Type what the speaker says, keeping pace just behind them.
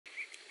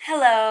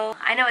Hello.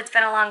 I know it's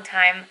been a long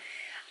time.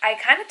 I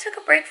kind of took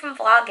a break from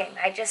vlogging.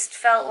 I just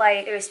felt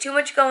like there was too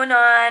much going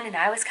on and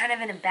I was kind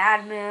of in a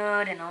bad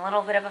mood and a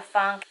little bit of a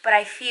funk. But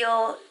I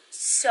feel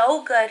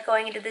so good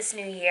going into this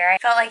new year. I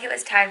felt like it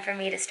was time for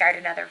me to start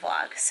another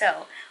vlog.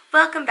 So,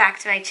 welcome back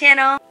to my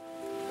channel.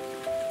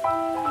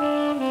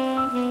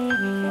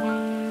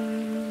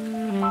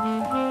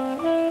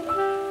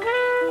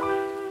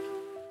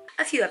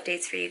 A few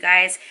updates for you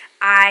guys.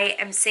 I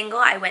am single.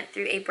 I went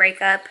through a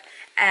breakup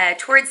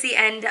towards the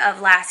end of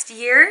last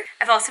year.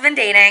 I've also been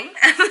dating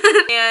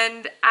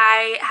and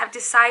I have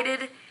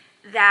decided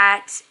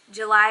that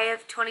July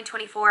of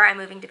 2024 I'm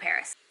moving to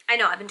Paris. I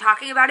know I've been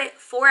talking about it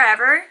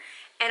forever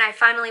and I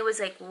finally was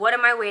like, what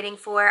am I waiting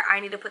for?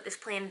 I need to put this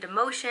plan into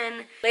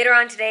motion. Later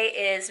on today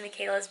is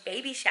Michaela's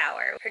baby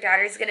shower. Her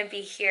daughter's gonna be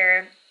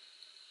here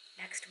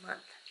next month.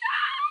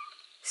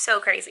 So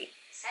crazy.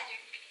 Salut,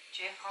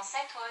 tu es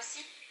français toi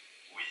aussi?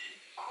 Oui.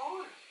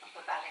 Cool, on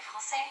peut parler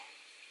français.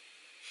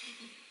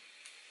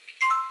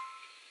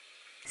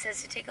 It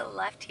says to take a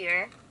left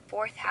here,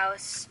 fourth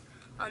house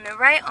on the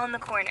right on the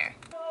corner.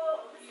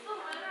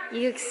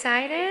 You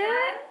excited?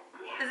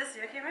 Is this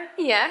your camera?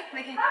 Yeah.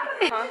 Okay.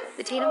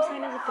 The Tatum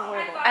sign is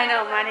adorable. I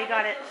know, Monty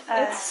got it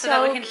It's so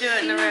that we can do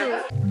it in the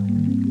room.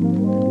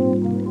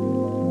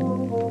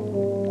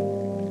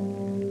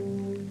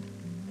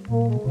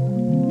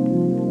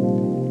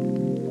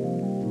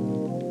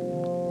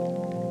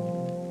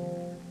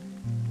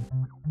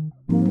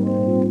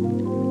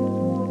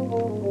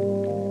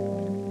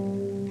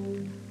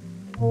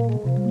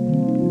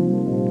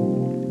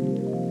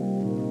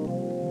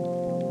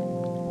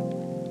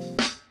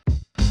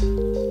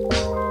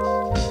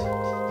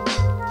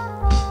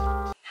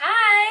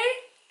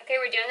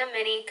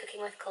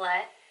 Cooking with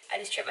Colette. I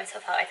just tripped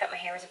myself out. I thought my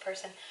hair was a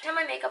person. Every time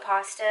I make a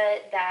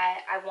pasta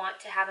that I want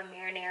to have a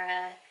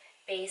marinara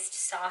based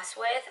sauce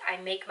with, I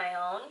make my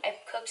own.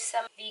 I've cooked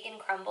some vegan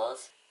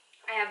crumbles.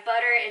 I have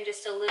butter and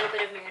just a little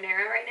bit of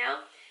marinara right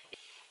now.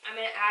 I'm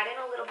going to add in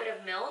a little bit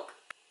of milk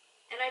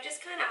and I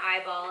just kind of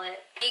eyeball it.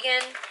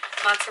 Vegan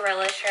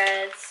mozzarella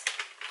shreds.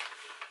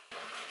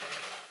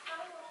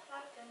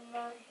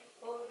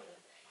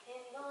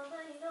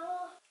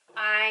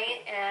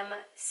 I am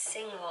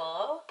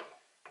single.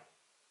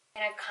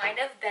 And I've kind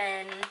of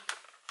been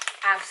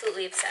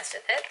absolutely obsessed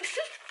with it.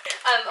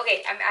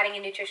 Okay, I'm adding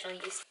a nutritional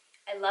yeast.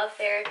 I love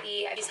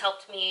therapy. It's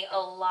helped me a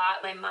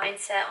lot, my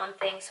mindset on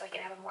things so I can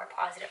have a more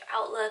positive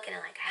outlook and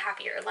like a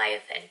happier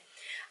life. And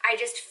I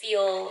just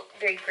feel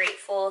very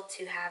grateful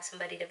to have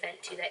somebody to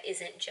vent to that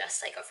isn't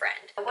just like a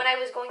friend. When I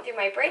was going through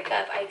my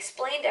breakup, I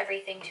explained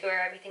everything to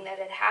her, everything that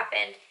had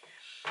happened.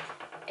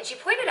 And she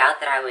pointed out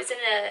that I was in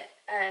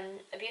an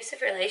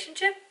abusive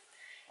relationship.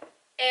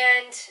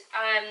 And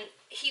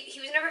he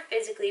was never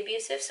physically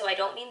abusive, so I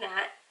don't mean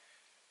that.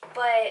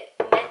 But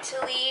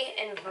mentally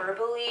and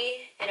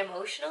verbally and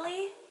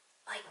emotionally,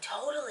 like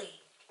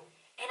totally.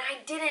 And I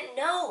didn't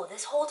know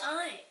this whole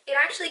time. It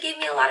actually gave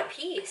me a lot of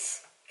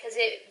peace because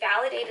it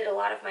validated a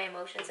lot of my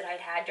emotions that I'd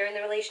had during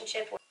the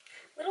relationship. A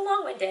little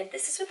long-winded.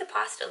 This is what the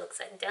pasta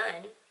looks like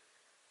done.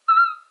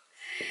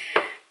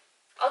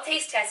 I'll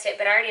taste test it,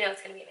 but I already know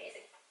it's going to be amazing.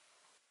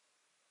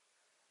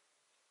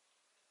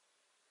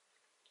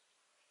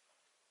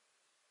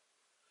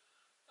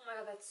 Oh my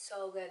god, that's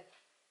so good.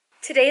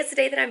 Today is the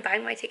day that I'm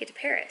buying my ticket to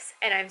Paris,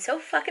 and I'm so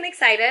fucking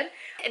excited.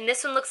 And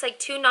this one looks like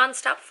 2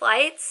 non-stop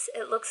flights.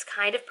 It looks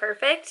kind of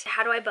perfect.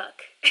 How do I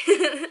book?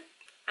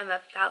 I'm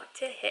about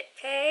to hit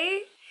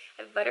pay.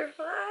 I have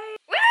butterfly.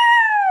 Woo!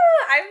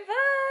 I'm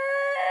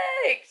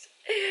booked!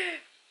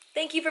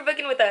 Thank you for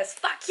booking with us.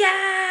 Fuck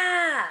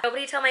yeah!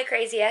 Nobody tell my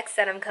crazy ex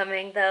that I'm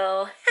coming,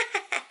 though.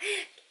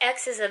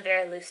 Ex is a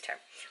very loose term.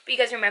 But you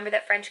guys remember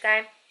that French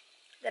guy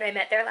that I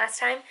met there last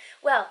time?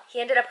 Well, he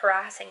ended up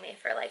harassing me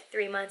for like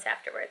 3 months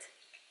afterwards.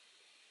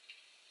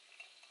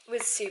 It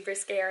was super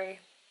scary.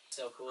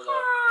 So cool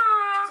though.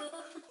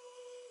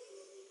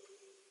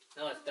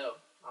 No, it's dope.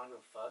 I don't give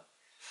a fuck.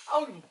 I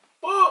don't give a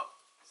fuck!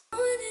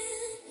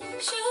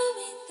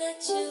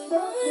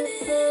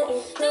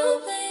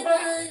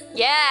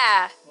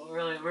 Yeah! Well,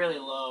 really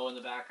low in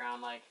the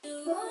background, like.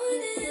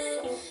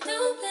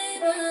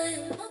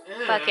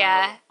 Fuck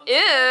yeah.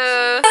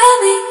 Ew!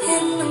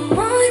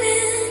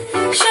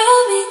 Show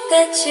me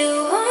that you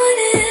want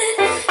it.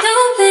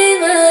 Don't play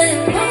my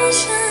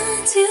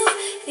emotions. You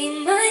be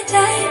my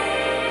type.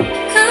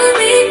 Come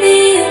meet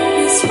me in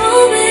this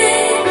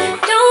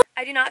moment.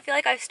 I do not feel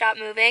like I've stopped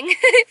moving.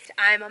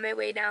 I'm on my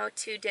way now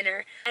to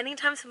dinner.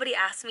 Anytime somebody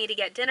asks me to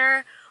get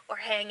dinner or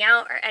hang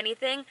out or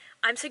anything,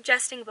 I'm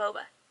suggesting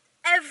boba.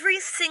 Every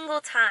single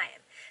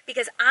time.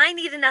 Because I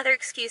need another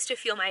excuse to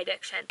fuel my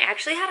addiction. I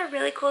actually had a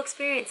really cool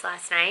experience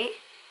last night.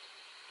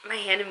 My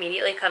hand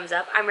immediately comes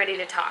up. I'm ready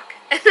to talk.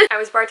 I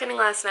was bartending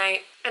last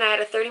night and I had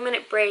a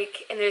 30-minute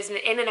break and there's an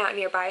In-N-Out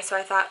nearby, so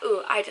I thought,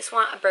 ooh, I just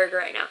want a burger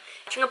right now.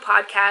 Watching a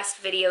podcast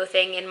video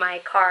thing in my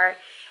car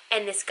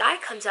and this guy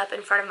comes up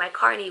in front of my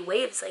car and he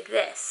waves like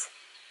this.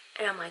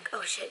 And I'm like,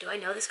 oh shit, do I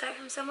know this guy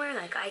from somewhere?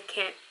 Like, I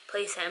can't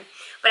place him.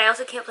 But I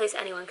also can't place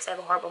anyone because I have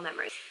a horrible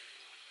memory.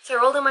 So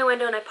I rolled down my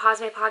window and I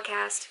paused my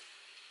podcast.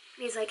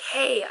 And he's like,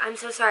 hey, I'm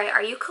so sorry.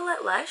 Are you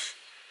Colette Lush?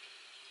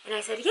 And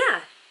I said,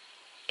 yeah.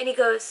 And he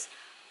goes,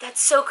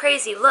 that's so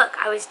crazy. Look,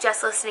 I was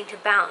just listening to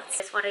Bounce. I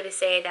just wanted to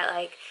say that,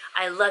 like,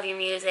 I love your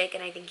music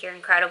and I think you're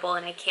incredible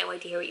and I can't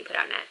wait to hear what you put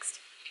out next.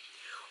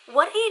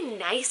 What a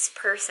nice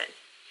person.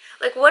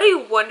 Like, what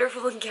a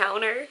wonderful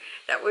encounter.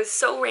 That was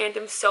so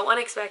random, so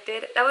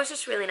unexpected. That was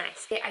just really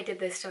nice. I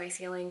did this to my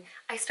ceiling.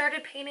 I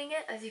started painting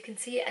it, as you can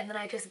see, and then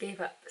I just gave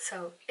up.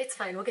 So it's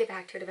fine. We'll get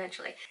back to it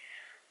eventually.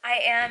 I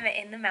am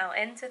in the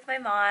mountains with my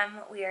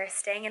mom. We are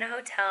staying in a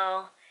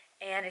hotel,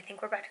 and I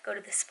think we're about to go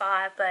to the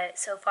spa, but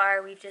so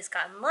far we've just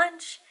gotten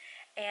lunch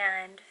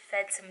and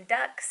fed some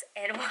ducks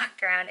and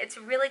walked around. It's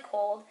really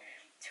cold,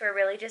 so we're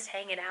really just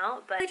hanging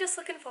out, but I'm just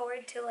looking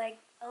forward to like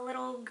a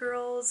little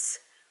girl's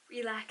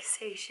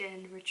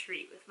relaxation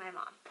retreat with my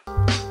mom.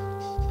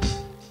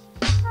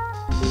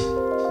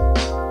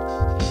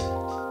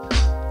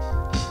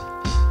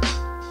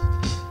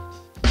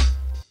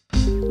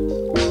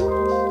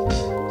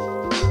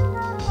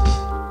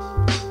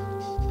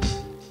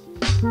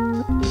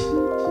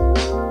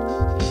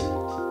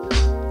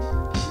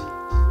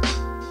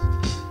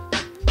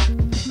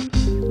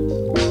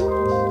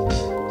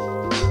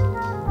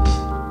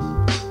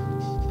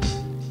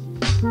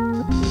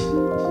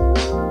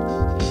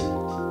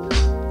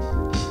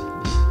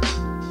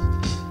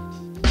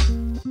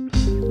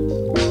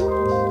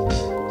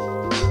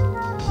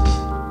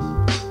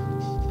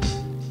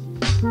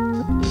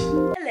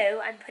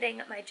 I'm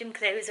putting my gym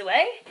clothes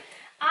away.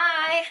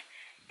 I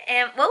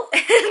am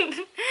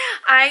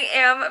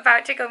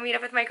about to go meet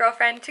up with my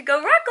girlfriend to go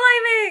rock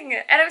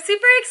climbing, and I'm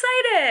super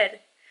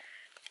excited.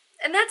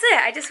 And that's it.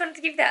 I just wanted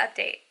to give you that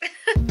update.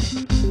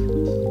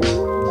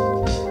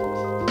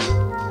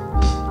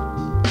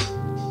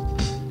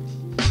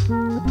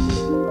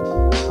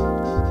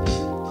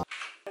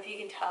 If you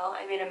can tell,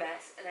 I'm in a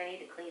mess and I need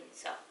to clean,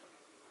 so.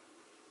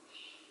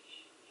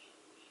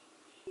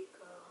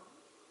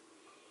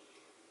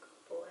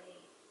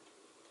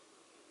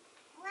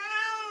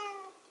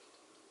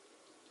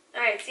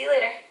 Alright, see you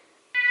later.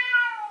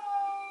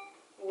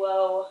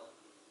 Whoa.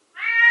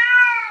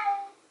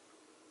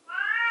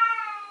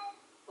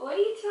 What are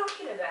you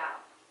talking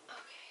about?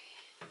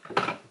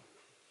 Okay.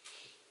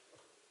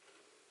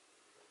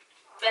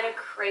 It's been a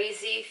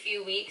crazy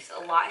few weeks.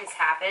 A lot has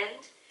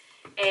happened.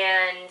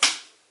 And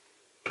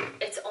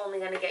it's only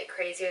going to get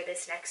crazier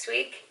this next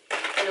week.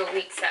 In the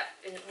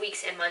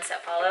weeks and months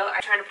that follow.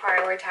 I'm trying to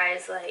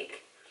prioritize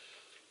like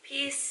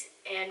peace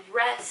and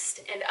rest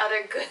and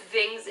other good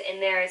things in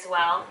there as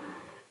well.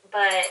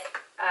 But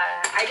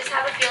I just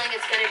have a feeling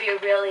it's going to be a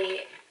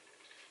really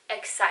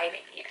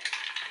exciting year.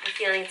 I'm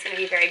feeling it's going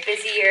to be a very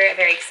busy year, a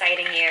very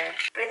exciting year.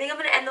 But I think I'm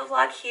going to end the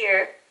vlog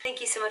here. Thank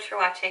you so much for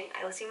watching.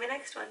 I will see you in my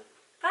next one.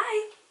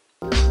 Bye!